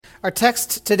Our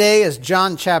text today is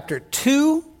John chapter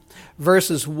 2,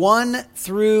 verses 1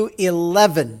 through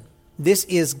 11. This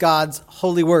is God's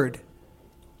holy word.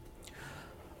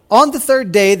 On the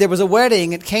third day, there was a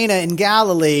wedding at Cana in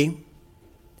Galilee,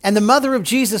 and the mother of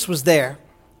Jesus was there.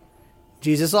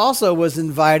 Jesus also was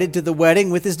invited to the wedding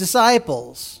with his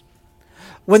disciples.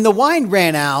 When the wine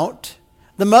ran out,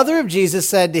 the mother of Jesus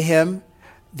said to him,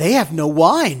 "They have no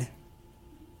wine."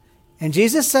 And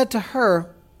Jesus said to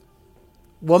her,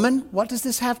 "Woman, what does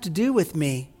this have to do with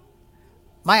me?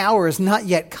 My hour is not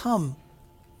yet come."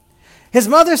 His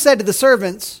mother said to the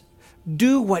servants,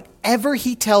 "Do whatever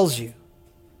he tells you."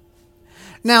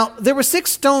 Now, there were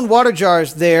 6 stone water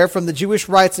jars there from the Jewish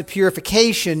rites of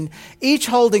purification, each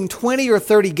holding 20 or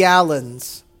 30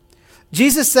 gallons.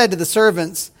 Jesus said to the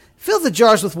servants, "Fill the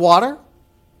jars with water."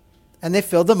 And they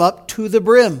filled them up to the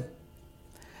brim.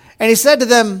 And he said to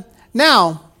them,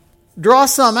 "Now, draw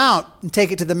some out and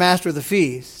take it to the master of the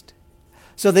feast."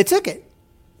 So they took it.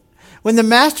 When the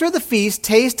master of the feast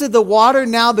tasted the water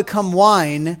now become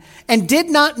wine, and did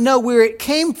not know where it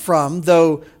came from,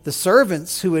 though the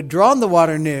servants who had drawn the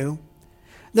water knew,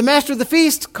 the master of the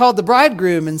feast called the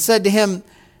bridegroom and said to him,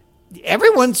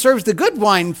 "Everyone serves the good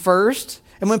wine first,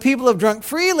 and when people have drunk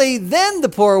freely, then the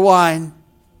poor wine.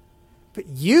 But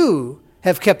you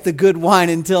have kept the good wine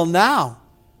until now."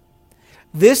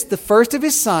 This, the first of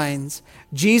his signs,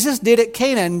 Jesus did at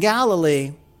Cana in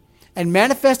Galilee, and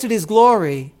manifested his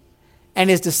glory, and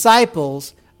his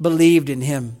disciples believed in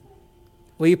him.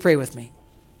 Will you pray with me?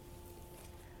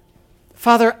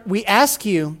 Father, we ask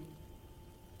you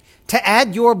to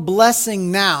add your blessing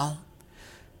now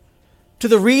to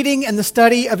the reading and the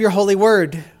study of your holy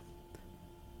word.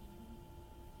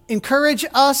 Encourage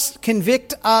us,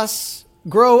 convict us,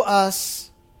 grow us,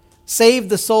 save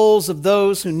the souls of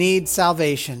those who need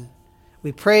salvation.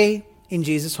 We pray in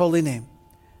Jesus' holy name.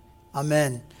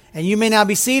 Amen. And you may now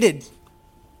be seated.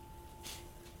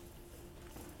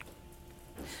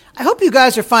 I hope you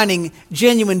guys are finding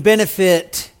genuine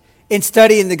benefit in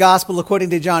studying the gospel according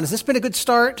to John. Has this been a good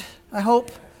start, I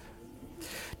hope?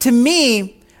 To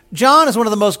me, John is one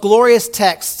of the most glorious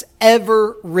texts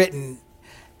ever written.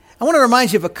 I want to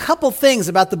remind you of a couple things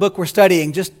about the book we're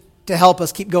studying just to help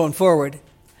us keep going forward.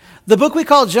 The book we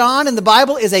call John in the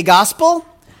Bible is a gospel.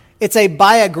 It's a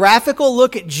biographical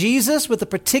look at Jesus with a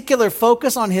particular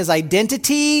focus on his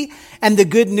identity and the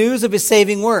good news of his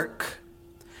saving work.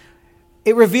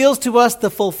 It reveals to us the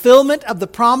fulfillment of the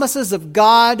promises of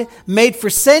God made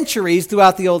for centuries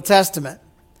throughout the Old Testament.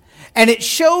 And it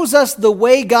shows us the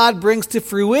way God brings to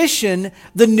fruition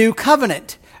the new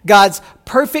covenant, God's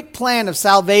perfect plan of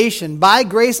salvation by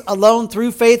grace alone,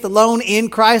 through faith alone, in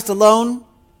Christ alone.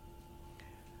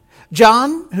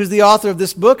 John, who's the author of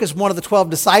this book, is one of the 12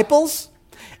 disciples.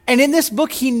 And in this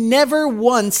book, he never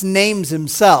once names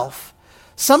himself.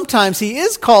 Sometimes he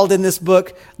is called in this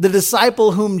book the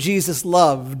disciple whom Jesus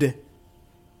loved.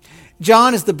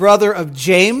 John is the brother of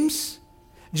James.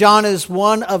 John is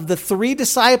one of the 3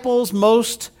 disciples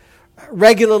most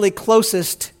regularly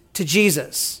closest to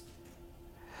Jesus.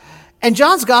 And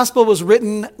John's gospel was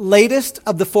written latest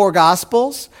of the 4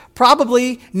 gospels,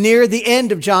 probably near the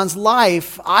end of John's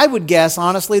life. I would guess,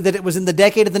 honestly, that it was in the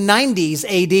decade of the 90s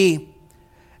AD.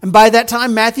 And by that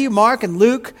time, Matthew, Mark, and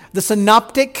Luke, the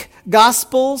synoptic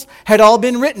gospels, had all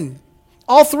been written.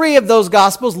 All 3 of those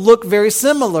gospels look very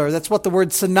similar. That's what the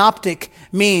word synoptic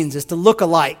means, is to look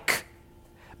alike.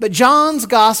 But John's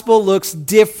gospel looks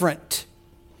different.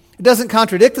 It doesn't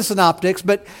contradict the synoptics,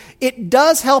 but it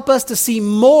does help us to see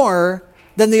more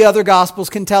than the other gospels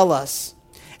can tell us.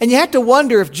 And you have to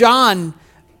wonder if John,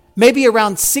 maybe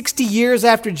around 60 years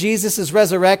after Jesus'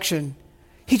 resurrection,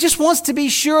 he just wants to be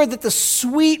sure that the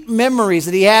sweet memories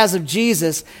that he has of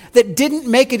Jesus that didn't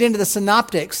make it into the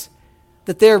synoptics,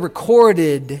 that they're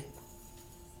recorded.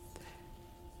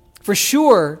 For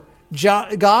sure,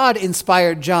 God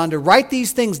inspired John to write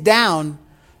these things down.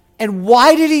 And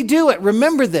why did he do it?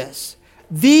 Remember this.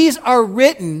 These are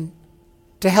written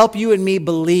to help you and me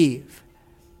believe.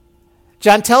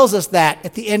 John tells us that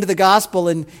at the end of the gospel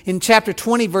in chapter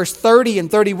 20, verse 30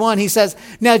 and 31. He says,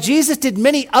 "Now Jesus did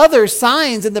many other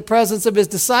signs in the presence of his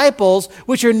disciples,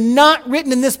 which are not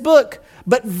written in this book.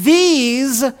 But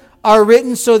these are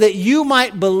written so that you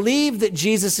might believe that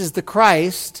Jesus is the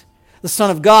Christ, the Son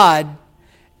of God,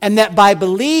 and that by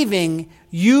believing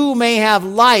you may have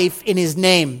life in his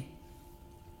name."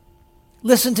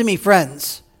 Listen to me,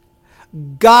 friends.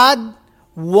 God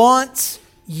wants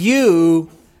you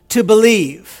to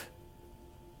believe.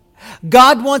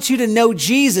 God wants you to know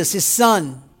Jesus, his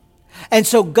Son. And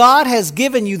so God has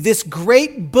given you this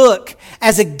great book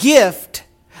as a gift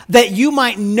that you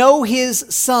might know his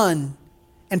Son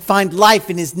and find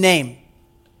life in his name.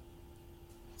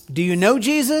 Do you know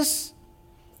Jesus?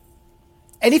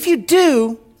 And if you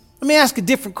do, let me ask a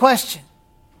different question.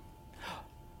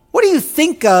 What do you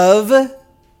think of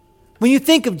when you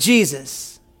think of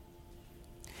Jesus?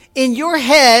 In your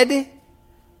head,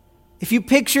 if you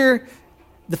picture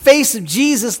the face of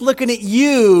Jesus looking at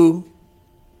you,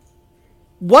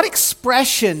 what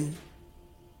expression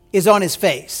is on his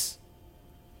face?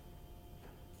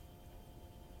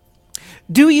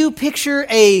 Do you picture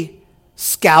a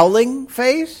scowling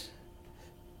face?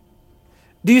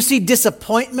 Do you see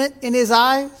disappointment in his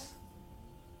eyes?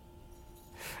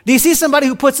 Do you see somebody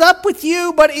who puts up with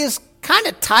you but is kind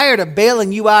of tired of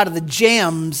bailing you out of the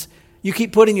jams you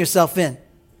keep putting yourself in?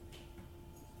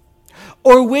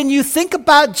 Or when you think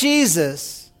about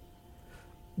Jesus,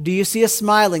 do you see a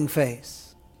smiling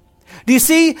face? Do you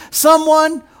see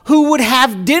someone who would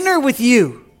have dinner with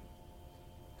you?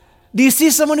 Do you see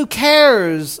someone who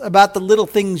cares about the little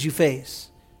things you face?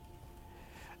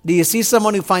 Do you see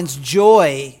someone who finds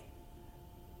joy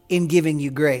in giving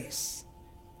you grace?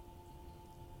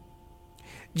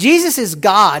 Jesus is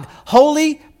God,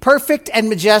 holy, perfect, and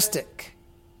majestic.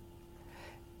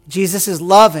 Jesus is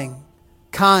loving,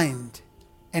 kind,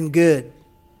 and good.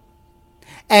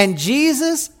 And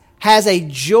Jesus has a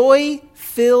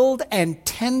joy-filled and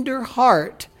tender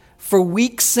heart for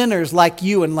weak sinners like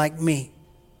you and like me.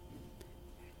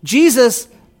 Jesus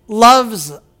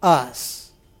loves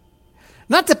us.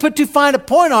 Not to put too fine a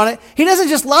point on it, he doesn't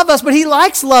just love us, but he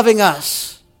likes loving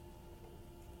us.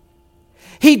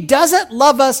 He doesn't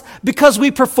love us because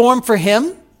we perform for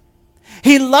him.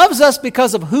 He loves us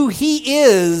because of who he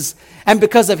is and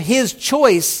because of his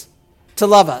choice to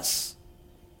love us.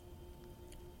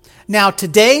 Now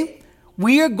today,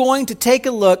 we are going to take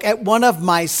a look at one of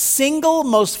my single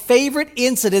most favorite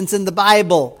incidents in the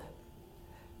Bible.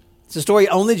 It's a story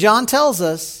only John tells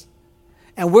us.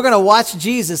 And we're going to watch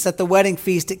Jesus at the wedding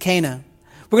feast at Cana.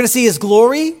 We're going to see his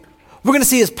glory. We're going to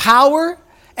see his power.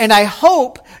 And I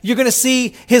hope you're going to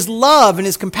see his love and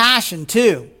his compassion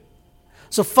too.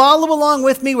 So follow along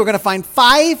with me. We're going to find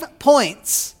 5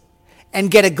 points and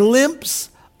get a glimpse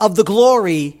of the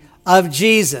glory of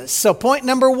Jesus. So point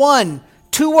number 1,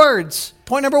 2 words.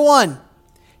 Point number 1,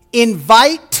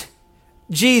 invite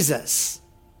Jesus.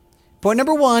 Point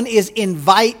number 1 is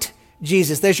invite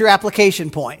Jesus. There's your application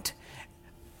point.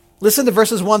 Listen to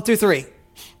verses 1 through 3.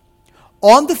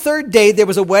 On the 3rd day, there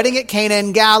was a wedding at Cana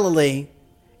in Galilee,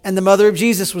 and the mother of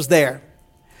Jesus was there.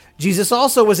 Jesus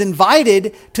also was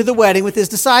invited to the wedding with his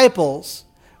disciples.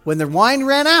 When the wine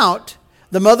ran out,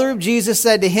 the mother of Jesus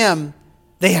said to him,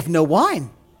 "They have no wine."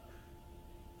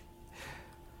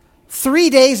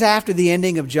 3 days after the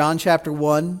ending of John chapter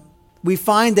 1, we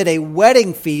find that a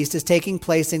wedding feast is taking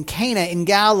place in Cana in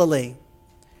Galilee.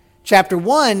 Chapter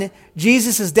 1,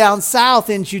 Jesus is down south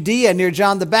in Judea near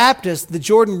John the Baptist, the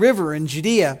Jordan River in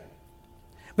Judea.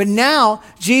 But now,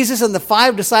 Jesus and the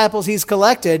 5 disciples he's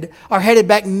collected are headed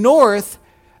back north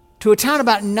to a town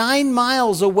about 9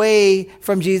 miles away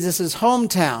from Jesus'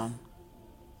 hometown.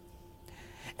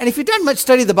 And if you've done much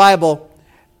study of the Bible,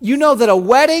 you know that a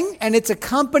wedding and its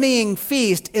accompanying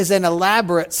feast is an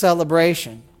elaborate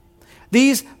celebration.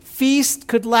 These feasts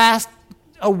could last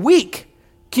a week.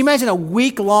 Can you imagine a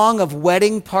week long of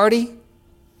wedding party?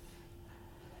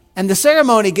 And the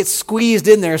ceremony gets squeezed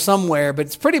in there somewhere, but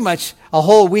it's pretty much a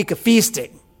whole week of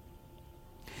feasting.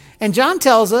 And John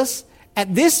tells us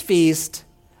at this feast,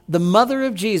 the mother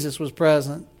of Jesus was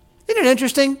present. Isn't it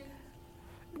interesting?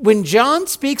 When John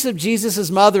speaks of Jesus'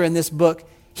 mother in this book,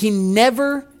 he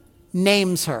never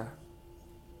names her.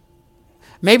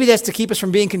 Maybe that's to keep us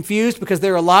from being confused because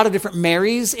there are a lot of different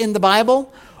Marys in the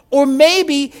Bible. Or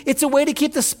maybe it's a way to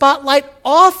keep the spotlight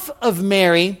off of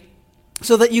Mary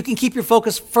so that you can keep your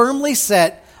focus firmly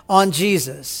set on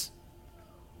Jesus.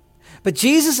 But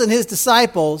Jesus and his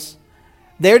disciples,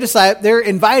 they're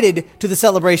invited to the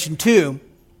celebration too.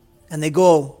 And they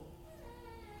go,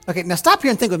 okay, now stop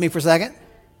here and think with me for a second.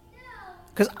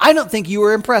 Because I don't think you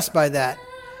were impressed by that.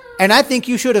 And I think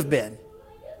you should have been.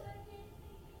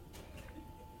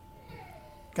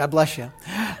 God bless you.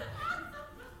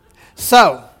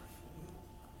 So,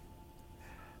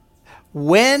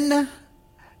 when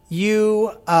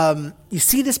you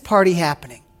see this party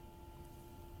happening,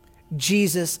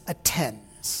 Jesus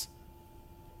attends.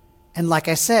 And like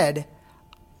I said,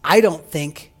 I don't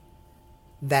think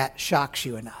that shocks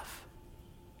you enough.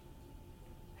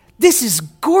 This is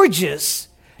gorgeous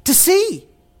to see.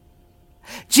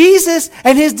 Jesus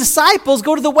and his disciples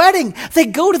go to the wedding. They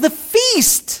go to the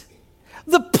feast.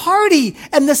 The party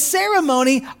and the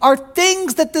ceremony are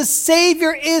things that the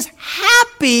Savior is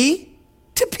happy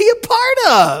to be a part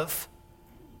of.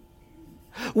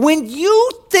 When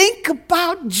you think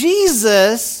about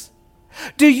Jesus,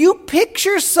 do you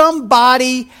picture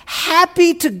somebody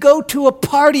happy to go to a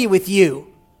party with you?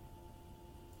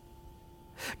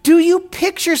 Do you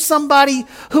picture somebody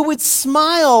who would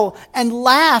smile and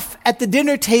laugh at the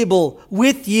dinner table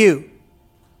with you?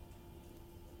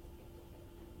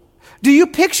 Do you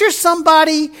picture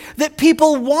somebody that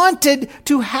people wanted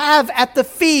to have at the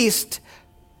feast,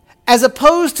 as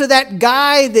opposed to that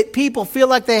guy that people feel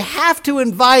like they have to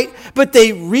invite, but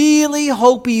they really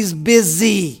hope he's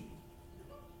busy?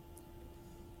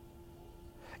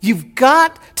 You've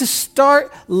got to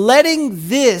start letting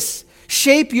this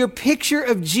shape your picture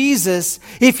of Jesus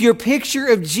if your picture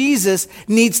of Jesus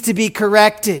needs to be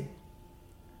corrected.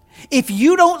 If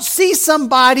you don't see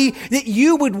somebody that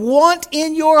you would want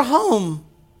in your home,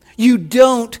 you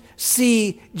don't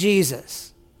see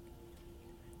Jesus.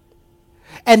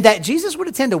 And that Jesus would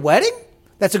attend a wedding,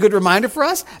 that's a good reminder for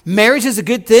us. Marriage is a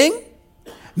good thing.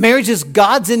 Marriage is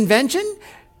God's invention.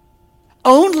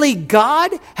 Only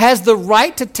God has the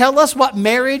right to tell us what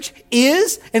marriage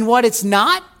is and what it's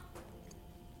not.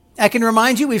 I can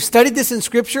remind you, we've studied this in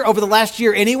Scripture over the last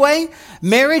year anyway.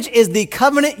 Marriage is the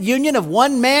covenant union of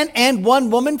one man and one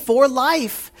woman for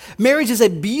life. Marriage is a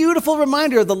beautiful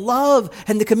reminder of the love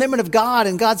and the commitment of God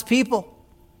and God's people.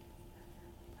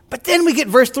 But then we get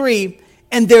verse 3,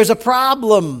 and there's a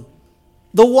problem.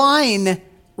 The wine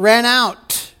ran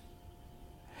out.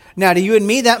 Now, to you and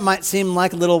me, that might seem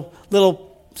like a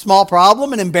little small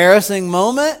problem, an embarrassing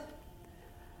moment.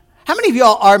 How many of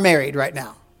y'all are married right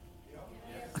now?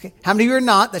 Okay. How many of you are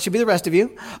not? That should be the rest of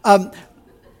you.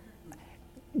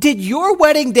 Did your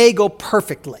wedding day go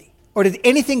perfectly? Or did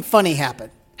anything funny happen?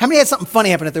 How many had something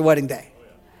funny happen at their wedding day?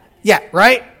 Yeah,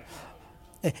 right?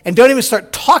 And don't even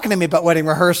start talking to me about wedding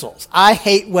rehearsals. I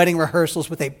hate wedding rehearsals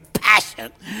with a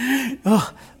passion.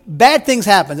 Oh, bad things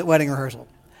happen at wedding rehearsal.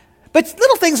 But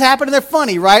little things happen and they're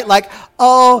funny, right? Like,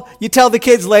 you tell the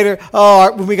kids later,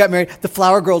 when we got married, the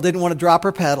flower girl didn't want to drop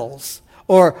her petals.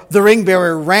 Or the ring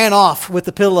bearer ran off with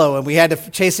the pillow and we had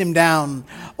to chase him down.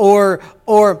 Or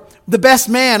the best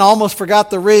man almost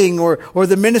forgot the ring. Or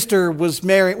the minister was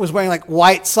wearing like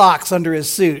white socks under his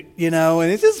suit,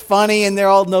 and it's just funny and they're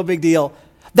all no big deal.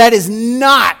 That is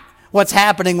not what's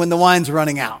happening when the wine's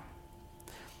running out.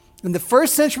 In the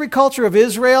first century culture of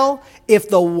Israel, if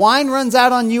the wine runs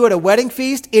out on you at a wedding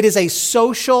feast, it is a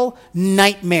social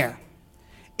nightmare.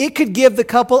 It could give the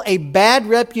couple a bad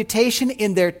reputation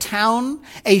in their town,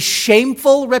 a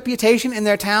shameful reputation in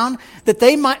their town that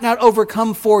they might not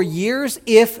overcome for years,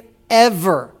 if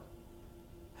ever.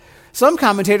 Some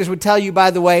commentators would tell you,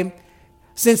 by the way,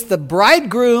 since the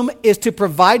bridegroom is to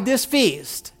provide this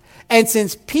feast, and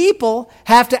since people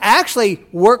have to actually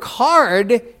work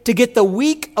hard to get the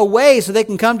week away so they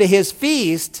can come to his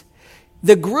feast,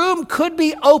 the groom could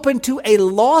be open to a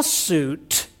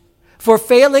lawsuit for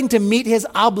failing to meet his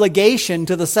obligation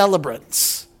to the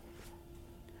celebrants.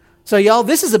 So y'all,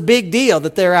 this is a big deal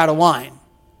that they're out of wine.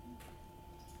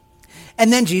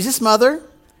 And then Jesus' mother,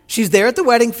 she's there at the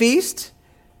wedding feast,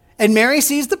 and Mary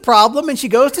sees the problem, and she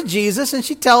goes to Jesus, and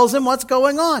she tells him what's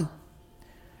going on.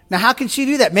 Now, how can she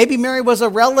do that? Maybe Mary was a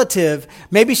relative.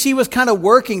 Maybe she was kind of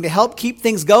working to help keep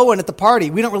things going at the party.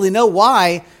 We don't really know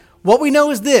why. What we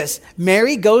know is this.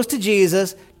 Mary goes to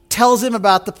Jesus, tells him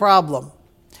about the problem.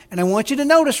 And I want you to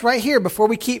notice right here, before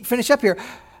we finish up here,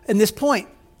 in this point,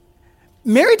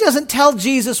 Mary doesn't tell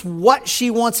Jesus what she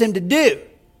wants him to do.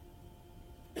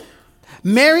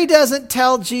 Mary doesn't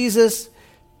tell Jesus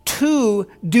to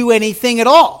do anything at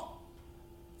all.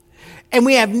 And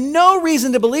we have no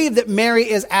reason to believe that Mary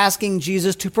is asking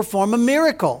Jesus to perform a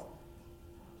miracle.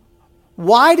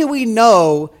 Why do we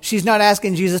know she's not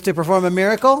asking Jesus to perform a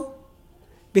miracle?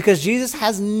 Because Jesus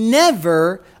has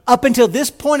never, up until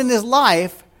this point in his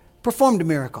life, performed a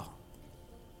miracle.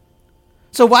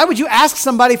 So why would you ask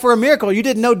somebody for a miracle you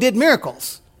didn't know did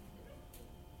miracles?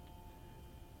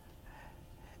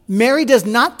 Mary does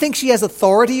not think she has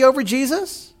authority over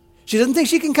Jesus. She doesn't think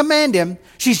she can command him.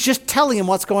 She's just telling him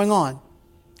what's going on.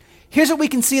 Here's what we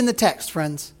can see in the text,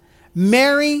 friends.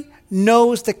 Mary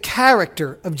knows the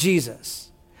character of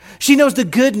Jesus. She knows the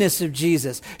goodness of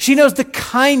Jesus. She knows the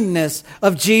kindness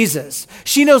of Jesus.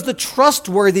 She knows the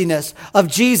trustworthiness of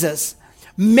Jesus.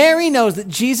 Mary knows that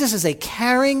Jesus is a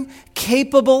caring,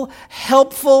 capable,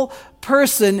 helpful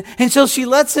person, and so she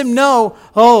lets him know,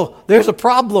 there's a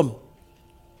problem.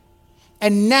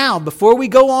 And now, before we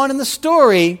go on in the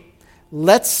story,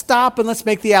 let's stop and let's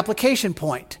make the application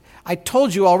point. I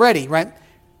told you already, right?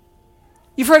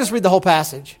 You've heard us read the whole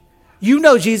passage. You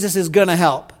know Jesus is going to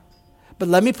help. But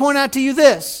let me point out to you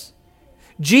this.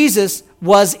 Jesus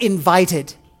was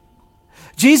invited.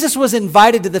 Jesus was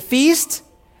invited to the feast,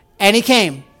 and he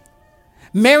came.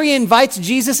 Mary invites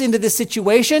Jesus into this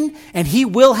situation, and he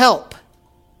will help.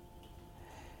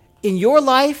 In your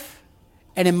life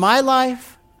and in my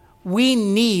life, we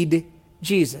need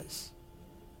Jesus.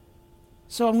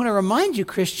 So I'm going to remind you,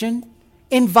 Christian,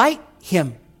 invite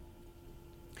him.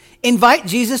 Invite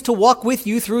Jesus to walk with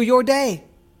you through your day.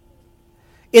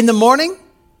 In the morning,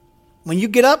 when you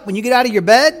get up, when you get out of your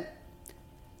bed,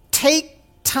 take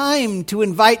time to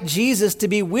invite Jesus to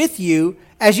be with you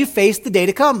as you face the day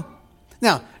to come.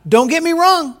 Now, don't get me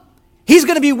wrong. He's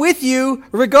going to be with you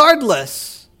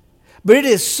regardless. But it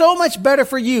is so much better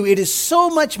for you. It is so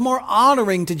much more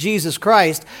honoring to Jesus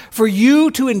Christ for you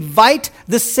to invite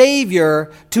the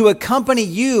Savior to accompany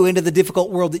you into the difficult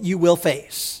world that you will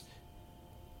face.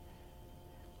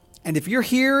 And if you're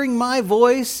hearing my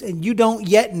voice and you don't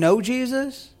yet know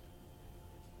Jesus,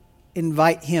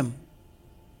 invite him.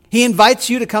 He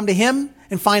invites you to come to him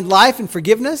and find life and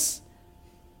forgiveness.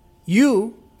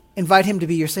 You invite him to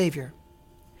be your Savior.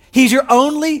 He's your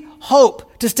only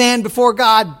hope to stand before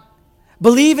God.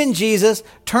 Believe in Jesus,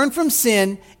 turn from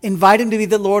sin, invite him to be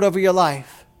the Lord over your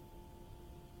life.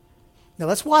 Now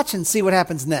let's watch and see what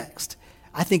happens next.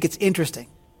 I think it's interesting.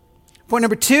 Point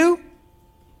number 2,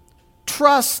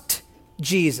 trust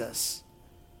Jesus.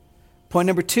 Point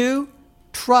number 2,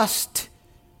 trust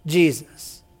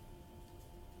Jesus.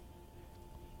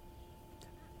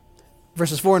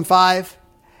 Verses 4 and 5.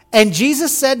 And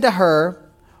Jesus said to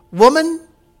her, "Woman,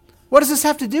 what does this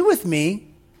have to do with me?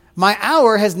 My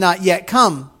hour has not yet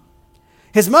come."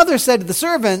 His mother said to the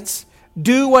servants,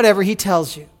 "Do whatever he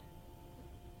tells you."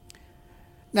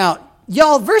 Now,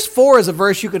 y'all, verse 4 is a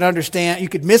verse you could understand, you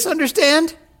could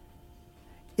misunderstand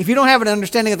if you don't have an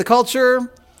understanding of the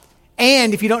culture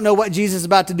and if you don't know what Jesus is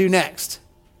about to do next.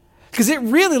 Because it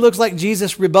really looks like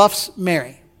Jesus rebuffs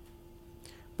Mary.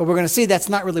 But we're going to see that's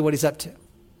not really what he's up to.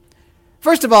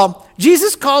 First of all,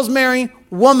 Jesus calls Mary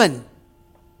woman.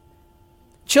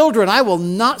 Children, I will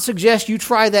not suggest you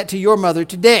try that to your mother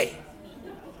today.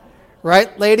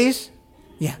 Right, ladies?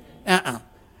 Yeah.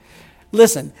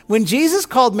 Listen, when Jesus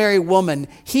called Mary woman,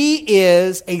 he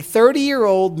is a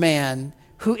 30-year-old man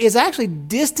who is actually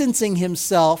distancing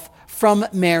himself from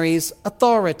Mary's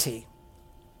authority.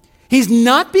 He's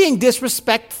not being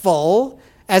disrespectful,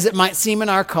 as it might seem in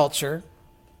our culture,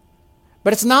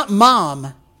 but it's not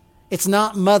mom. It's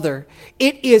not mother.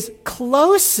 It is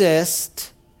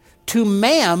closest to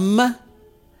ma'am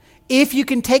if you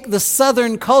can take the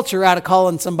Southern culture out of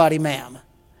calling somebody ma'am,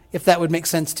 if that would make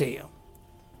sense to you.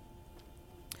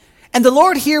 And the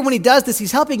Lord here, when he does this,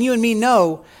 he's helping you and me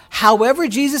know, however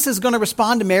Jesus is going to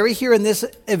respond to Mary here in this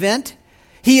event,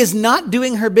 he is not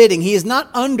doing her bidding. He is not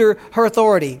under her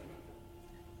authority.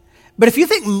 But if you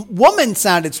think woman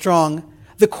sounded strong,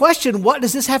 the question, what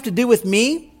does this have to do with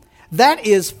me? That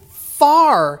is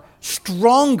far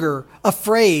stronger a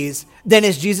phrase than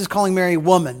is Jesus calling Mary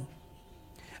woman.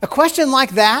 A question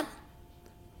like that,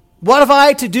 what have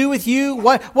I to do with you?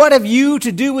 What have you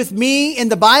to do with me in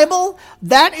the Bible?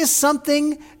 That is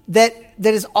something that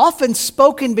is often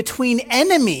spoken between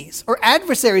enemies or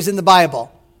adversaries in the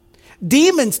Bible.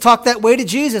 Demons talk that way to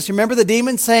Jesus. Remember the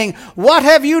demons saying, "What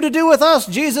have you to do with us,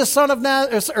 Jesus, son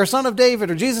of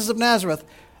David, or Jesus of Nazareth?"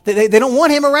 They don't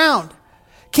want him around.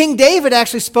 King David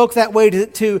actually spoke that way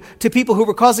to people who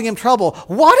were causing him trouble.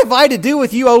 "What have I to do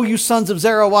with you, O you sons of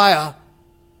Zeruiah?"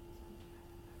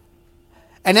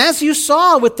 And as you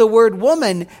saw with the word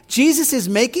woman, Jesus is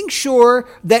making sure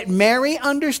that Mary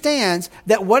understands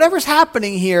that whatever's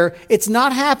happening here, it's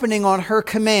not happening on her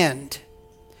command.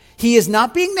 He is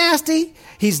not being nasty.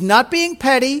 He's not being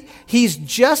petty. He's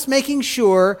just making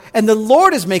sure, and the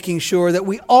Lord is making sure, that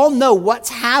we all know what's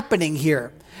happening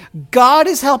here. God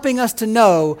is helping us to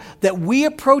know that we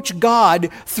approach God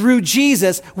through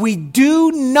Jesus. We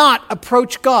do not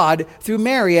approach God through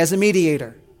Mary as a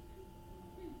mediator.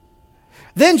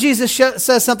 Then Jesus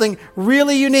says something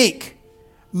really unique.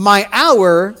 My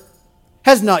hour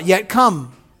has not yet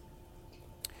come.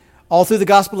 All through the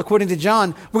gospel according to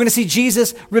John, we're going to see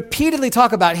Jesus repeatedly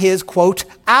talk about his, quote,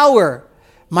 hour.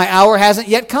 My hour hasn't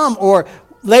yet come. Or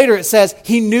later it says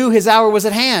he knew his hour was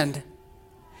at hand.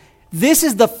 This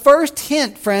is the first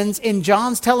hint, friends, in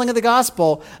John's telling of the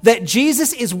gospel that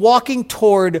Jesus is walking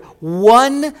toward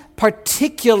one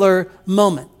particular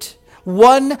moment,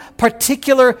 one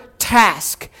particular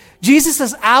task.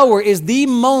 Jesus' hour is the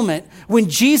moment when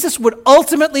Jesus would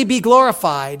ultimately be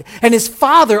glorified and his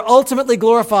Father ultimately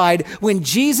glorified, when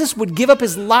Jesus would give up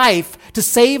his life to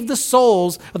save the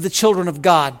souls of the children of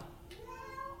God.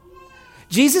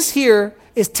 Jesus here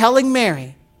is telling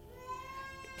Mary,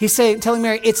 telling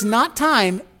Mary, it's not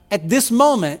time at this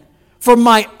moment for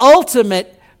my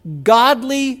ultimate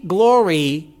godly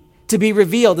glory to be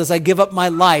revealed as I give up my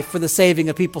life for the saving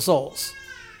of people's souls.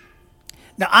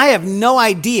 Now, I have no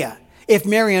idea if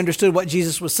Mary understood what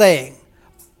Jesus was saying.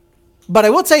 But I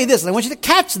will tell you this, and I want you to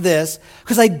catch this,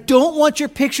 because I don't want your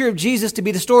picture of Jesus to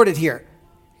be distorted here.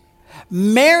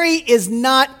 Mary is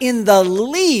not in the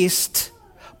least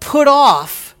put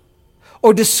off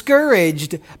or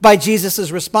discouraged by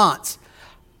Jesus' response.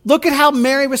 Look at how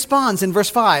Mary responds in verse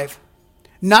 5.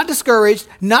 Not discouraged,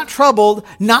 not troubled,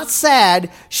 not sad.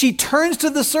 She turns to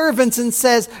the servants and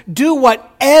says, do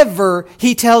whatever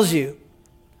he tells you.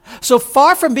 So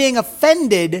far from being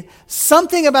offended,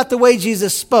 something about the way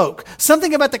Jesus spoke,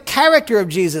 something about the character of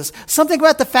Jesus, something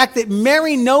about the fact that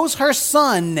Mary knows her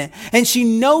son, and she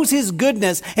knows his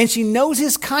goodness, and she knows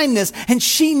his kindness, and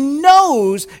she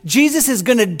knows Jesus is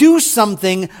going to do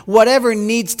something, whatever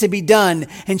needs to be done.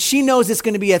 And she knows it's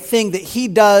going to be a thing that he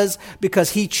does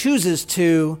because he chooses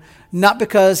to, not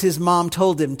because his mom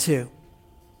told him to.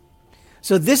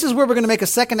 So this is where we're going to make a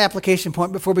second application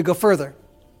point before we go further.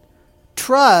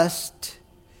 Trust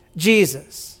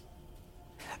Jesus.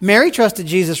 Mary trusted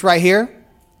Jesus right here.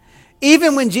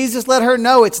 Even when Jesus let her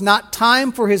know it's not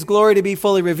time for his glory to be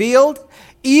fully revealed,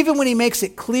 even when he makes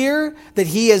it clear that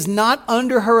he is not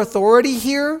under her authority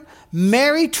here,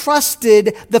 Mary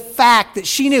trusted the fact that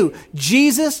she knew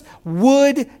Jesus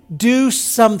would do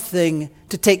something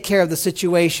to take care of the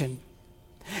situation.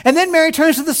 And then Mary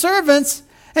turns to the servants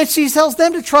and she tells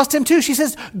them to trust him too. She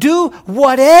says, do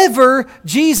whatever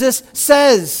Jesus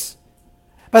says.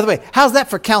 By the way, how's that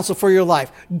for counsel for your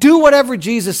life? Do whatever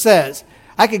Jesus says.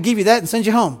 I could give you that and send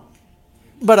you home,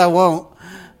 but I won't.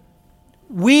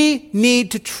 We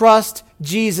need to trust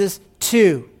Jesus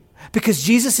too, because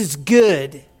Jesus is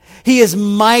good. He is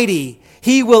mighty.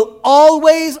 He will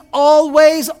always,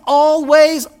 always,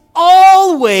 always,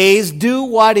 always do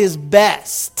what is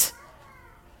best.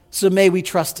 So may we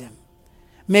trust him.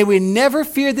 May we never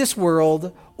fear this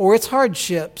world or its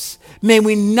hardships. May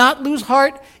we not lose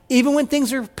heart even when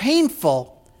things are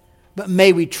painful. But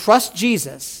may we trust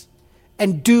Jesus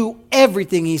and do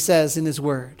everything he says in his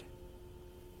word.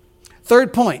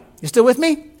 Third point. You still with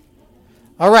me?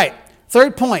 All right.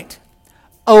 Third point.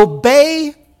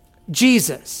 Obey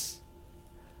Jesus.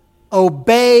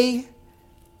 Obey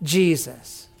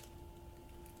Jesus.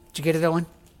 Did you get it, Owen?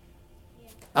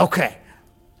 Okay.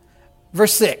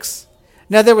 Verse 6.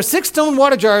 Now there were 6 stone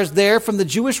water jars there from the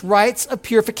Jewish rites of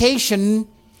purification,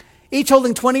 each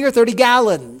holding 20 or 30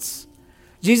 gallons.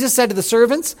 Jesus said to the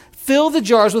servants, fill the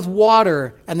jars with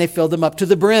water, and they filled them up to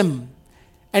the brim.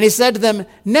 And he said to them,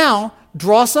 now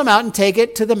draw some out and take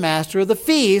it to the master of the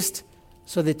feast.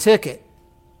 So they took it.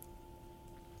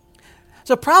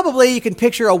 So probably you can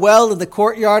picture a well in the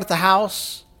courtyard at the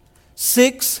house,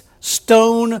 6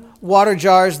 stone water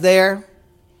jars there.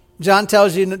 John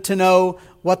tells you to know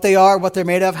what they are, what they're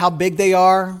made of, how big they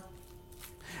are.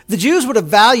 The Jews would have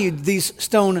valued these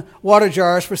stone water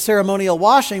jars for ceremonial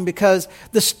washing because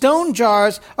the stone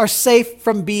jars are safe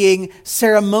from being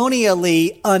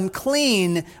ceremonially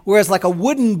unclean, whereas like a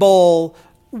wooden bowl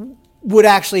would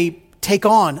actually take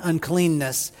on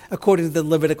uncleanness according to the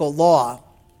Levitical law.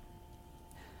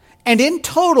 And in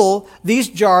total, these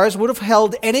jars would have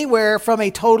held anywhere from a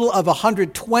total of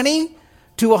 120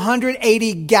 to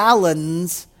 180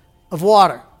 gallons of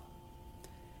water.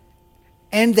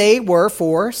 And they were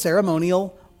for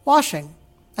ceremonial washing.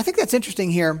 I think that's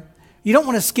interesting here. You don't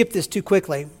want to skip this too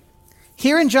quickly.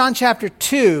 Here in John chapter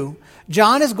 2,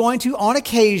 John is going to, on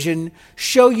occasion,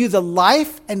 show you the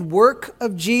life and work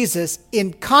of Jesus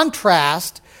in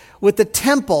contrast with the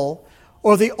temple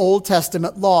or the Old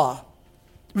Testament law.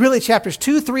 Really, chapters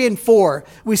 2, 3, and 4,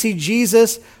 we see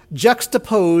Jesus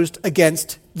juxtaposed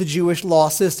against the Jewish law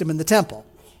system in the temple.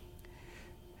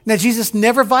 Now, Jesus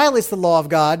never violates the law of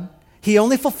God. He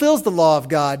only fulfills the law of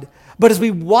God. But as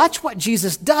we watch what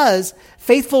Jesus does,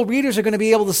 faithful readers are going to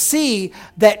be able to see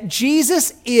that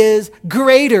Jesus is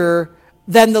greater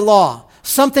than the law.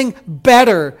 Something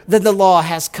better than the law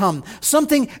has come.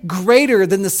 Something greater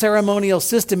than the ceremonial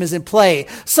system is in play.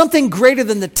 Something greater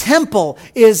than the temple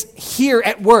is here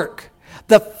at work.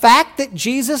 The fact that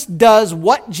Jesus does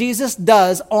what Jesus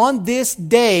does on this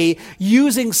day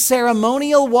using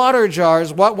ceremonial water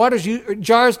jars,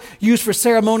 jars used for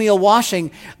ceremonial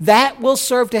washing, that will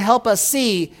serve to help us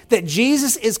see that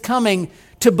Jesus is coming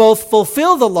to both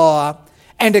fulfill the law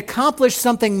and accomplish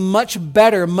something much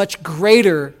better, much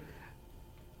greater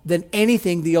than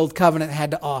anything the old covenant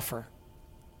had to offer.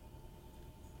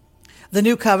 The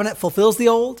new covenant fulfills the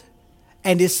old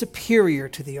and is superior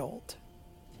to the old.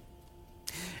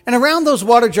 And around those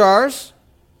water jars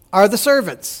are the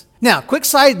servants. Now, quick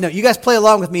side note. You guys play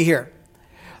along with me here.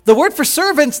 The word for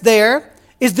servants there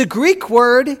is the Greek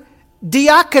word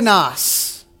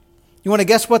diakonos. You want to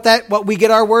guess what we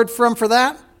get our word from for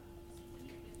that?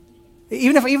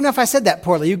 Even if I said that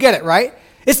poorly, you get it, right?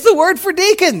 It's the word for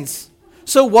deacons.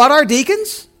 So what are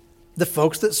deacons? The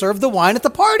folks that serve the wine at the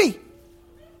party.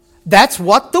 That's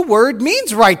what the word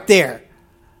means right there.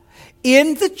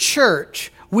 In the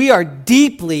church, we are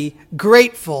deeply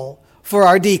grateful for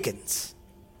our deacons.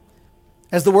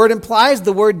 As the word implies,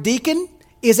 the word deacon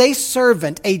is a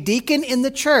servant. A deacon in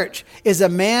the church is a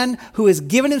man who has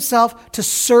given himself to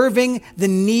serving the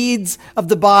needs of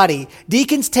the body.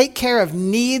 Deacons take care of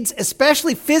needs,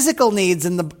 especially physical needs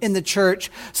in the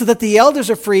church, so that the elders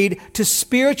are freed to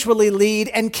spiritually lead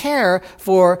and care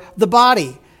for the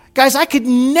body. Guys, I could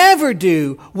never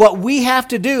do what we have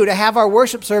to do to have our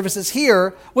worship services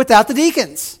here without the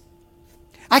deacons.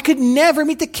 I could never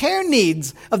meet the care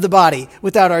needs of the body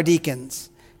without our deacons.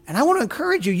 And I want to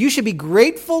encourage you, you should be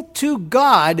grateful to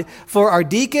God for our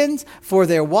deacons, for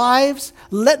their wives.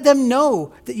 Let them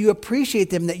know that you appreciate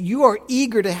them, that you are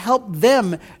eager to help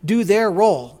them do their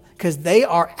role, because they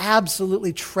are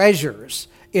absolutely treasures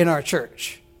in our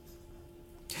church.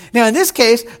 Now, in this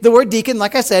case, the word deacon,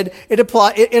 like I said, it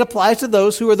applies to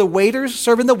those who are the waiters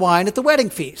serving the wine at the wedding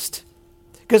feast,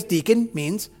 because deacon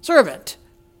means servant.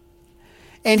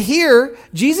 And here,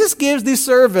 Jesus gives these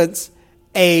servants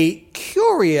a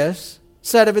curious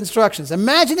set of instructions.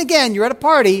 Imagine again, you're at a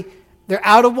party, they're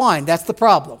out of wine. That's the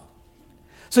problem.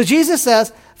 So Jesus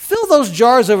says, fill those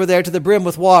jars over there to the brim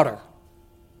with water.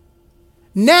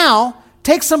 Now,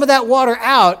 take some of that water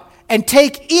out and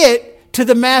take it to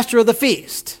the master of the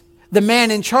feast, the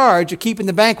man in charge of keeping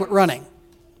the banquet running.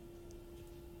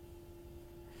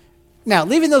 Now,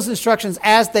 leaving those instructions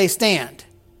as they stand,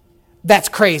 that's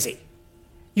crazy.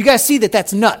 You guys see that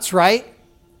that's nuts, right?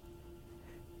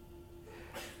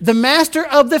 The master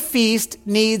of the feast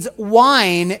needs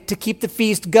wine to keep the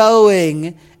feast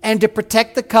going and to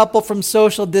protect the couple from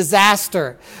social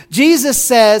disaster. Jesus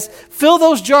says, fill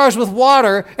those jars with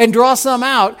water and draw some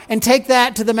out and take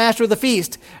that to the master of the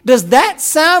feast. Does that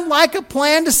sound like a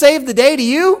plan to save the day to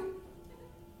you?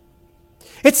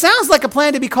 It sounds like a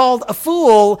plan to be called a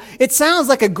fool. It sounds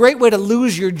like a great way to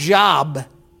lose your job,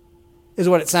 is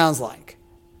what it sounds like.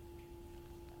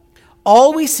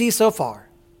 All we see so far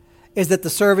is that the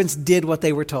servants did what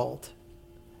they were told.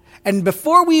 And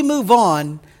before we move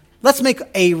on, let's make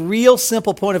a real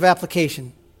simple point of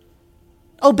application.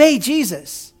 Obey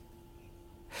Jesus.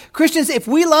 Christians, if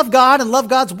we love God and love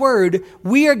God's word,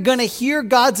 we are going to hear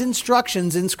God's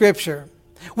instructions in Scripture.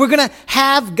 We're going to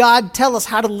have God tell us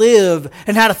how to live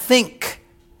and how to think.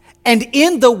 And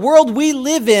in the world we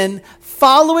live in,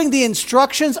 following the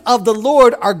instructions of the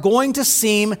Lord are going to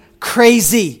seem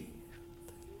crazy.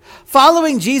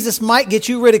 Following Jesus might get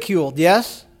you ridiculed,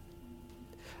 yes?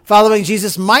 Following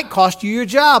Jesus might cost you your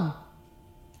job.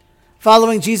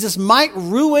 Following Jesus might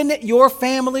ruin your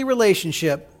family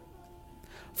relationship.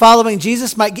 Following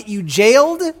Jesus might get you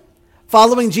jailed.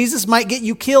 Following Jesus might get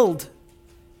you killed.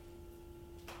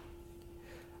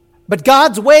 But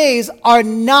God's ways are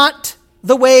not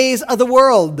the ways of the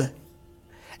world.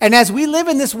 And as we live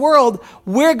in this world,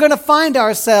 we're going to find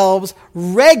ourselves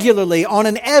regularly on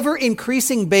an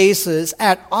ever-increasing basis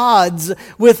at odds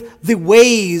with the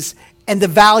ways and the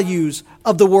values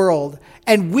of the world.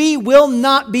 And we will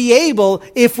not be able,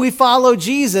 if we follow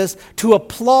Jesus, to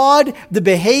applaud the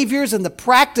behaviors and the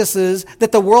practices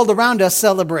that the world around us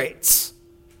celebrates.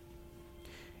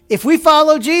 If we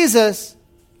follow Jesus,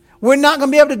 we're not going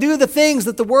to be able to do the things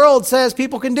that the world says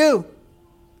people can do.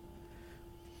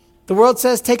 The world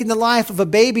says taking the life of a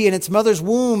baby in its mother's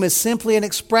womb is simply an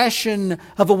expression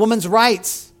of a woman's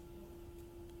rights.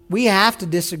 We have to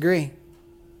disagree,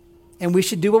 and we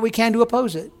should do what we can to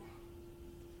oppose it.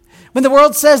 When the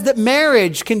world says that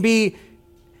marriage can be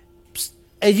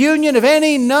a union of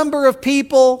any number of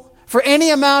people for any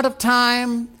amount of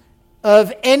time,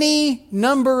 of any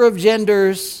number of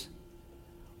genders,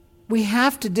 we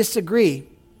have to disagree.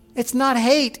 It's not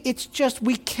hate. It's just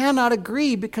we cannot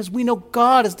agree because we know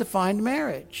God has defined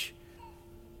marriage.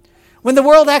 When the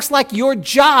world acts like your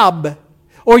job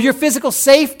or your physical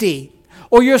safety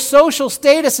or your social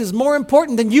status is more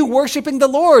important than you worshiping the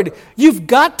Lord, you've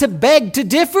got to beg to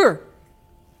differ.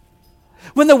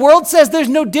 When the world says there's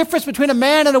no difference between a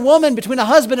man and a woman, between a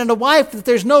husband and a wife, that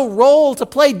there's no role to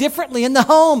play differently in the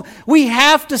home, we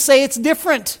have to say it's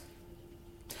different.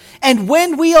 And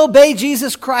when we obey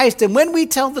Jesus Christ, and when we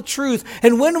tell the truth,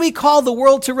 and when we call the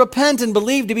world to repent and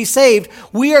believe to be saved,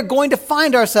 we are going to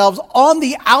find ourselves on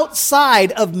the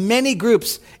outside of many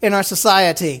groups in our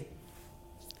society.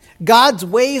 God's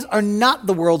ways are not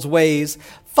the world's ways.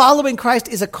 Following Christ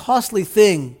is a costly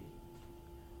thing.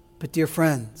 But dear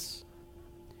friends,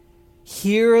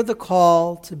 hear the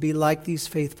call to be like these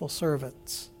faithful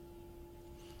servants.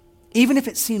 Even if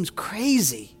it seems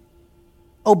crazy,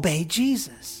 obey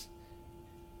Jesus.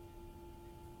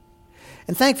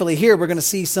 And thankfully here we're going to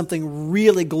see something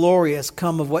really glorious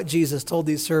come of what Jesus told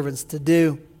these servants to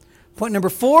do. Point number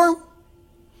 4,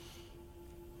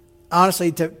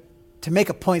 honestly, to make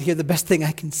a point here, the best thing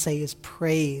I can say is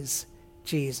praise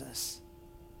Jesus.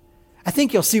 I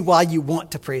think you'll see why you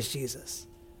want to praise Jesus.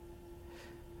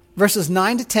 Verses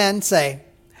 9 to 10 say,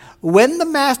 when the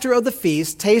master of the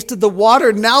feast tasted the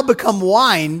water now become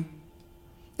wine,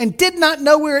 and did not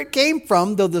know where it came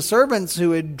from, though the servants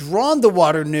who had drawn the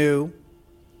water knew,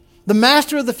 the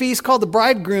master of the feast called the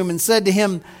bridegroom and said to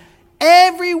him,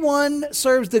 everyone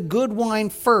serves the good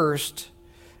wine first,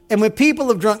 and when people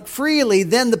have drunk freely,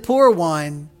 then the poor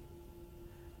wine.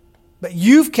 But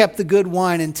you've kept the good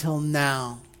wine until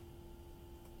now.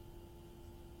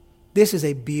 This is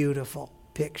a beautiful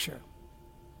picture.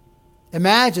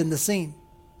 Imagine the scene.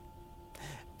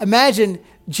 Imagine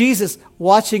Jesus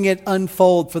watching it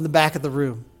unfold from the back of the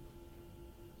room.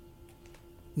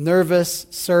 Nervous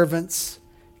servants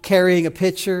carrying a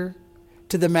pitcher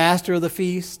to the master of the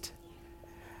feast.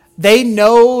 They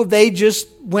know they just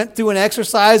went through an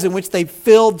exercise in which they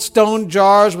filled stone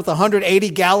jars with 180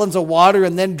 gallons of water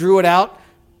and then drew it out.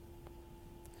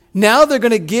 Now they're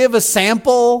going to give a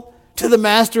sample to the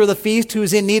master of the feast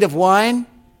who's in need of wine.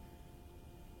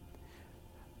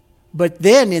 But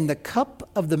then in the cup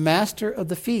of the master of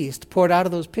the feast poured out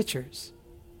of those pitchers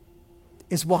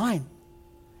is wine.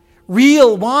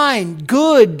 Real wine,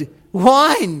 good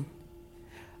wine.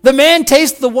 The man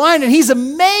tastes the wine and he's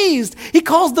amazed. He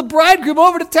calls the bridegroom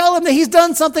over to tell him that he's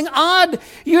done something odd.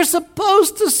 You're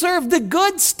supposed to serve the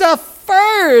good stuff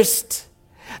first.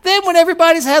 Then when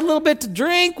everybody's had a little bit to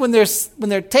drink, when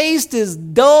their taste is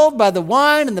dulled by the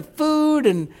wine and the food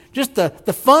and just the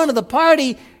fun of the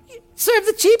party, serve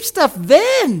the cheap stuff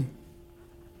then.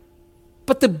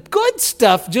 But the good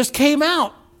stuff just came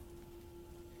out.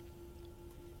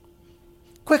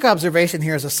 Quick observation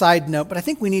here as a side note, but I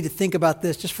think we need to think about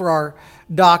this just for our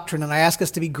doctrine, and I ask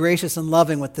us to be gracious and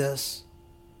loving with this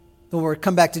when we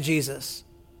come back to Jesus.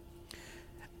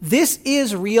 This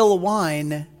is real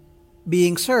wine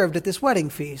being served at this wedding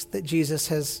feast that Jesus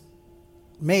has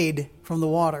made from the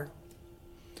water.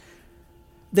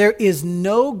 There is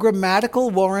no grammatical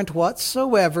warrant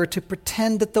whatsoever to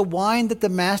pretend that the wine that the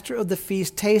master of the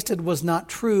feast tasted was not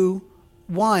true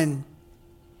wine.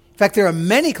 In fact, there are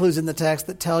many clues in the text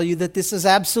that tell you that this is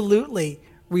absolutely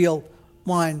real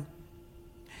wine.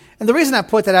 And the reason I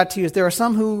point that out to you is there are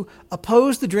some who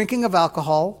oppose the drinking of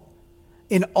alcohol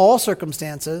in all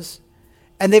circumstances,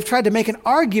 and they've tried to make an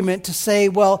argument to say,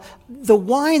 well, the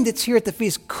wine that's here at the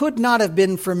feast could not have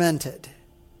been fermented.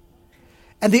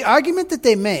 And the argument that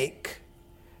they make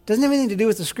doesn't have anything to do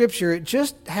with the scripture. It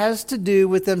just has to do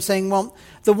with them saying, well,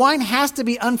 the wine has to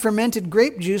be unfermented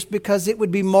grape juice because it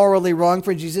would be morally wrong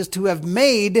for Jesus to have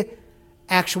made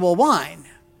actual wine.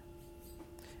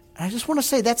 And I just want to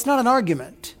say that's not an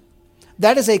argument.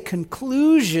 That is a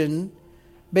conclusion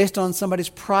based on somebody's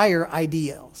prior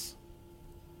ideals.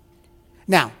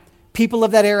 Now, people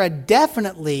of that era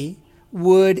definitely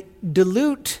would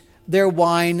dilute their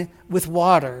wine with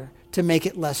water to make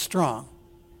it less strong.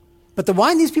 But the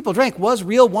wine these people drank was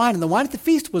real wine, and the wine at the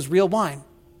feast was real wine.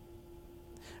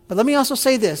 But let me also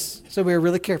say this, so we're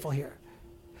really careful here.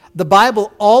 The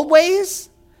Bible always,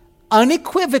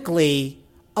 unequivocally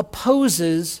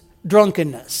opposes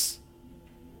drunkenness.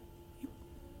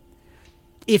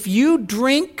 If you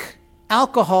drink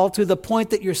alcohol to the point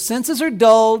that your senses are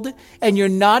dulled and you're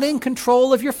not in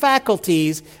control of your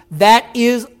faculties, that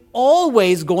is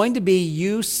always going to be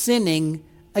you sinning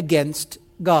against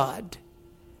God.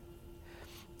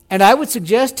 And I would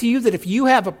suggest to you that if you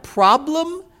have a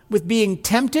problem with being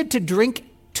tempted to drink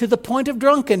to the point of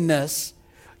drunkenness,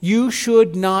 you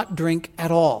should not drink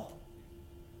at all.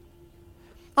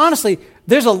 Honestly,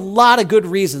 there's a lot of good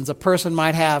reasons a person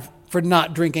might have for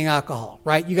not drinking alcohol,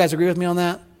 right? You guys agree with me on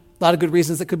that? A lot of good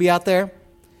reasons that could be out there.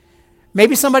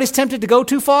 Maybe somebody's tempted to go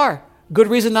too far. Good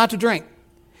reason not to drink.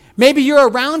 Maybe you're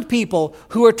around people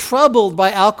who are troubled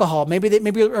by alcohol. Maybe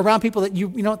you're around people that you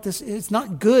know it's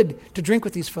not good to drink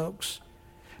with these folks.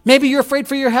 Maybe you're afraid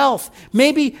for your health.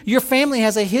 Maybe your family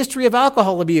has a history of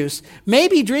alcohol abuse.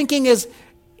 Maybe drinking is,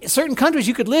 certain countries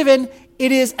you could live in,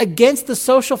 it is against the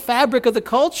social fabric of the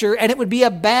culture, and it would be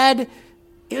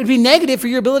negative for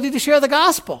your ability to share the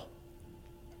gospel.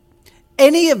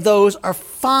 Any of those are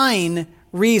fine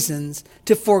reasons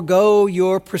to forego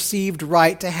your perceived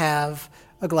right to have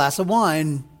a glass of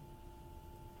wine.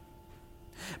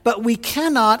 But we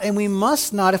cannot and we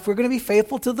must not, if we're going to be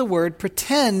faithful to the Word,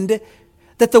 pretend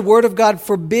that the Word of God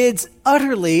forbids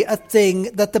utterly a thing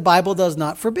that the Bible does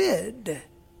not forbid.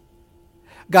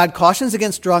 God cautions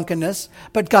against drunkenness,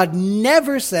 but God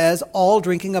never says all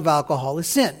drinking of alcohol is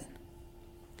sin.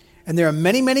 And there are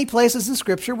many, many places in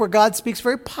Scripture where God speaks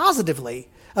very positively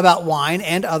about wine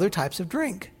and other types of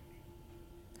drink.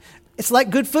 It's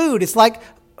like good food. It's like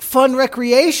fun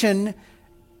recreation.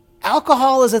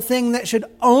 Alcohol is a thing that should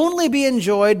only be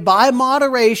enjoyed by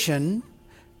moderation,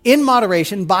 in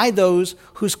moderation, by those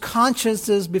whose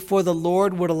consciences before the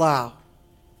Lord would allow.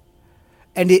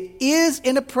 And it is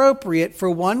inappropriate for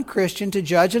one Christian to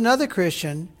judge another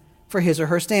Christian for his or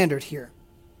her standard here.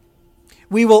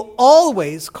 We will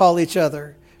always call each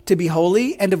other to be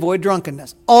holy and avoid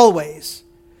drunkenness. Always.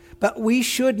 But we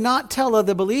should not tell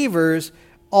other believers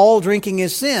all drinking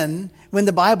is sin when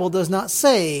the Bible does not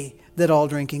say that all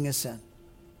drinking is sin.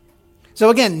 So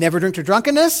again, never drink to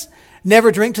drunkenness.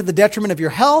 Never drink to the detriment of your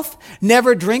health.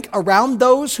 Never drink around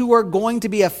those who are going to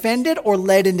be offended or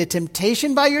led into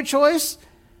temptation by your choice.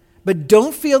 But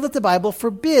don't feel that the Bible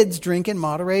forbids drink in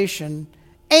moderation.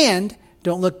 And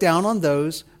don't look down on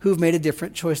those who've made a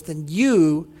different choice than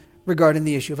you regarding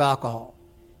the issue of alcohol.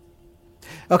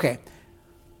 Okay,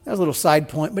 that was a little side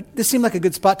point, but this seemed like a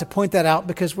good spot to point that out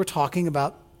because we're talking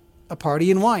about a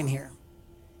party and wine here.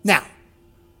 Now,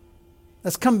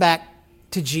 let's come back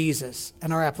to Jesus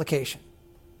and our application.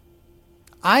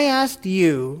 I asked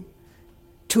you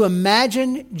to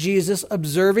imagine Jesus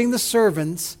observing the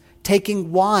servants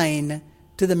taking wine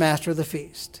to the master of the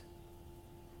feast.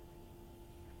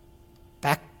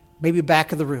 Maybe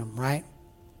back of the room, right?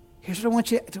 Here's what I want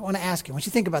to ask you. I want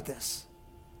you to think about this.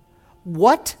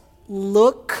 What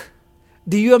look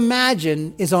do you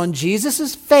imagine is on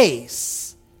Jesus'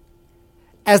 face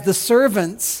as the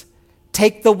servants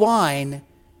take the wine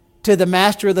to the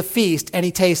master of the feast and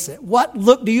he tastes it? What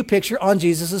look do you picture on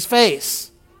Jesus'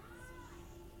 face?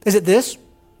 Is it this?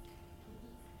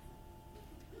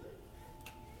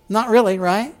 Not really,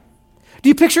 right? Do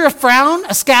you picture a frown,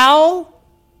 a scowl,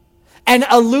 an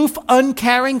aloof,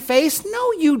 uncaring face?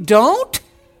 No, you don't.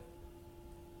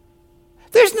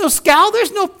 There's no scowl,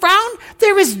 there's no frown.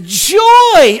 There is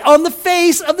joy on the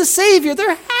face of the Savior.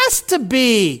 There has to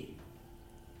be.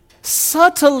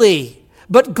 Subtly,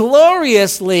 but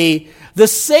gloriously, the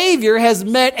Savior has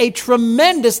met a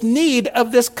tremendous need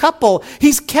of this couple.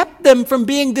 He's kept them from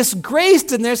being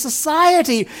disgraced in their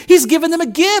society. He's given them a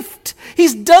gift.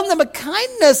 He's done them a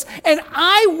kindness. And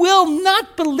I will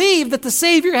not believe that the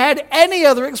Savior had any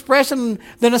other expression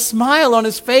than a smile on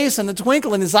his face and a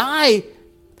twinkle in his eye.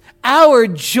 Our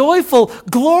joyful,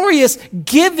 glorious,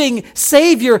 giving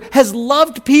Savior has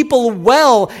loved people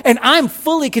well, and I'm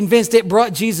fully convinced it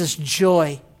brought Jesus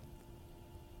joy.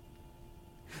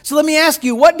 So let me ask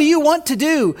you, what do you want to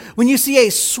do when you see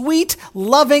a sweet,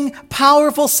 loving,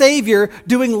 powerful Savior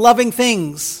doing loving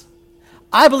things?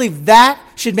 I believe that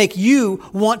should make you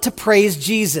want to praise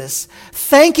Jesus.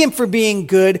 Thank him for being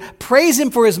good. Praise him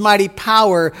for his mighty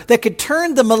power that could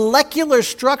turn the molecular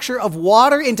structure of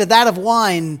water into that of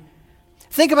wine.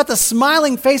 Think about the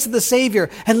smiling face of the Savior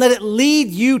and let it lead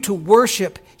you to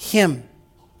worship him.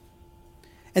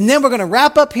 And then we're going to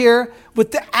wrap up here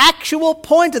with the actual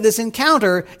point of this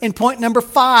encounter in point number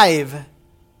 5.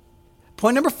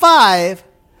 Point number 5,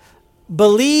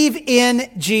 believe in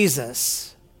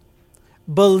Jesus.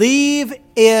 Believe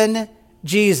in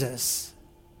Jesus.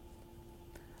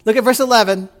 Look at verse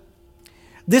 11.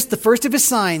 This, the first of his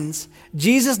signs,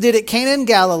 Jesus did at Cana in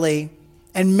Galilee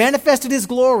and manifested his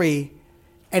glory,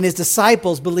 and his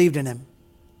disciples believed in him.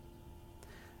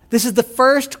 This is the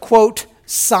first, quote,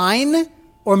 sign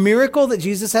or miracle that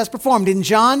Jesus has performed. In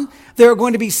John, there are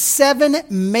going to be 7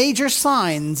 major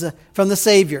signs from the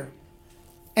Savior.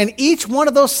 And each one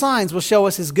of those signs will show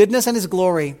us his goodness and his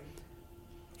glory.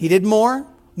 He did more.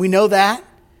 We know that.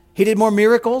 He did more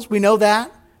miracles. We know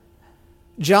that.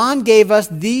 John gave us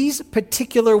these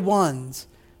particular ones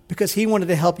because he wanted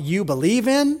to help you believe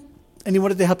in, and he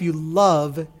wanted to help you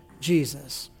love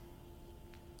Jesus.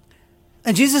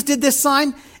 And Jesus did this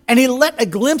sign, and he let a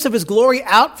glimpse of his glory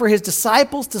out for his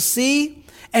disciples to see,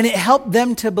 and it helped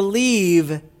them to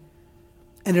believe.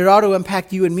 And it ought to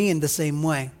impact you and me in the same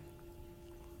way.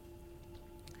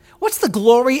 What's the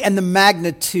glory and the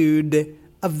magnitude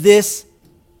of this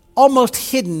almost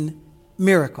hidden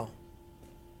miracle?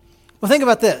 Well, think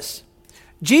about this.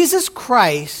 Jesus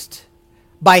Christ,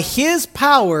 by his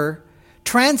power,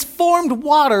 transformed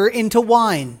water into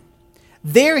wine.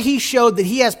 There he showed that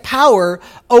he has power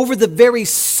over the very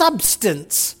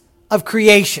substance of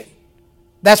creation.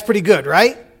 That's pretty good,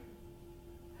 right?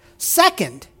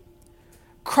 Second,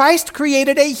 Christ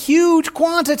created a huge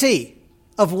quantity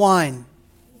of wine,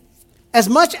 as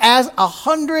much as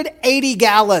 180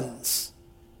 gallons.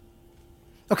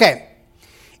 Okay,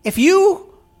 if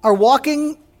you are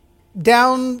walking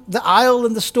down the aisle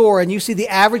in the store and you see the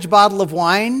average bottle of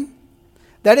wine,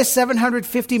 that is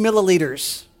 750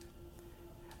 milliliters.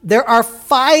 There are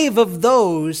 5 of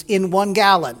those in 1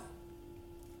 gallon.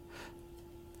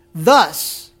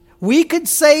 Thus, we could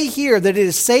say here that it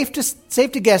is safe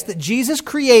to guess that Jesus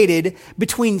created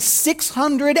between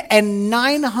 600 and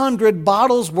 900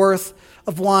 bottles worth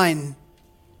of wine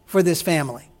for this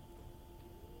family.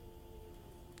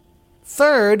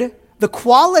 Third, the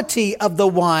quality of the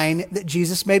wine that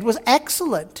Jesus made was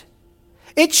excellent.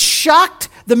 It shocked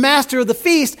the master of the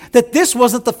feast that this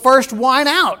wasn't the first wine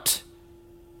out.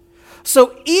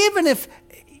 So even if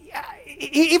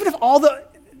all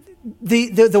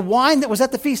the wine that was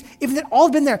at the feast, even if it all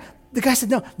had been there, the guy said,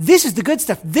 no, this is the good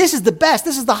stuff. This is the best.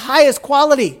 This is the highest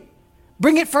quality.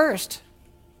 Bring it first.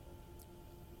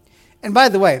 And by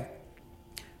the way,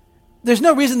 there's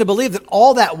no reason to believe that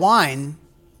all that wine,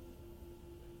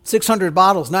 600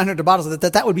 bottles, 900 bottles,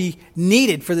 that would be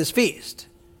needed for this feast.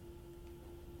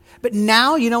 But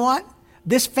now, you know what?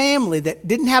 This family that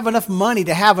didn't have enough money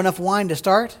to have enough wine to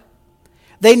start,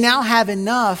 they now have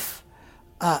enough.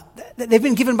 They've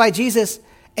been given by Jesus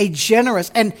a generous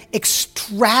and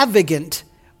extravagant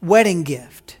wedding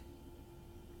gift.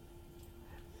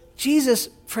 Jesus,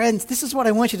 friends, this is what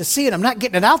I want you to see, and I'm not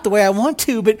getting it out the way I want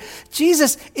to, but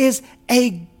Jesus is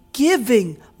a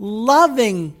giving,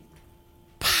 loving,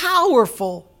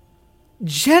 powerful,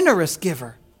 generous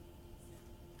giver.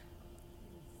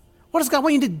 What does God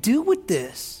want you to do with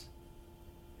this?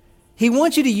 He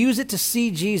wants you to use it to see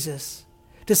Jesus.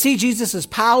 To see Jesus'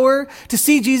 power, to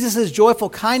see Jesus' joyful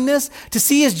kindness, to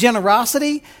see his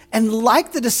generosity. And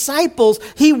like the disciples,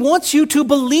 he wants you to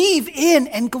believe in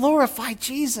and glorify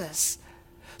Jesus.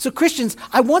 So Christians,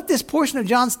 I want this portion of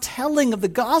John's telling of the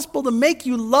gospel to make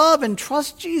you love and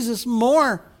trust Jesus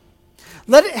more.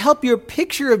 Let it help your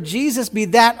picture of Jesus be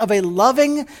that of a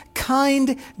loving,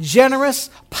 kind, generous,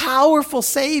 powerful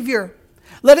Savior.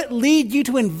 Let it lead you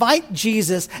to invite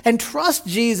Jesus and trust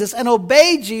Jesus and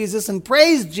obey Jesus and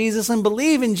praise Jesus and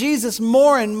believe in Jesus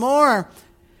more and more.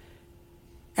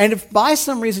 And if by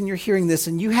some reason you're hearing this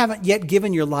and you haven't yet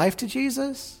given your life to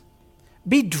Jesus,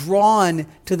 be drawn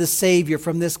to the Savior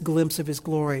from this glimpse of his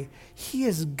glory. He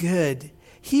is good.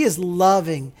 He is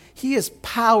loving. He is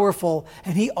powerful.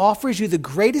 And he offers you the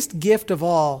greatest gift of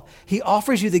all. He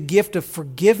offers you the gift of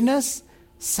forgiveness,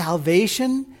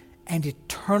 salvation, and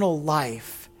eternal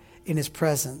life in his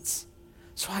presence.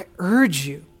 So I urge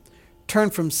you,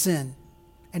 turn from sin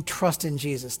and trust in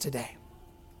Jesus today.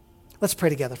 Let's pray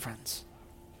together, friends.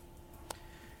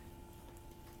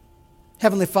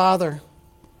 Heavenly Father,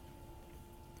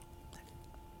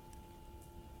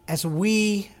 as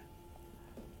we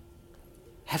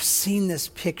have seen this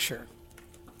picture,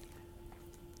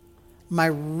 my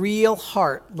real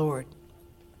heart, Lord,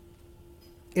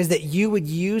 is that you would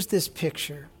use this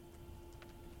picture,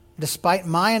 despite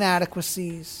my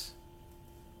inadequacies,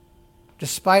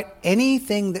 despite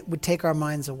anything that would take our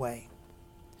minds away.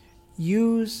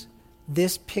 Use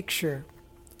this picture,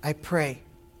 I pray,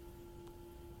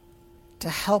 to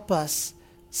help us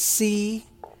see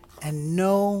and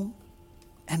know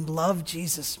and love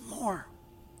Jesus more.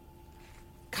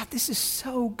 God, this is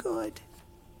so good.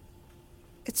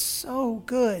 It's so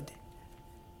good.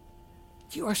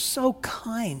 You are so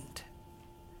kind.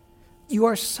 You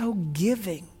are so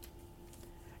giving.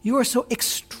 You are so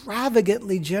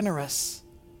extravagantly generous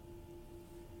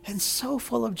and so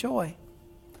full of joy.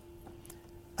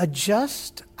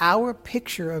 Adjust our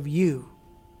picture of you.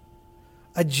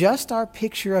 Adjust our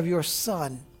picture of your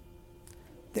Son,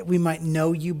 that we might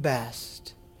know you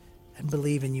best and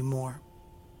believe in you more.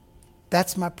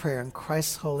 That's my prayer in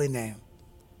Christ's holy name.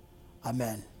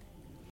 Amen.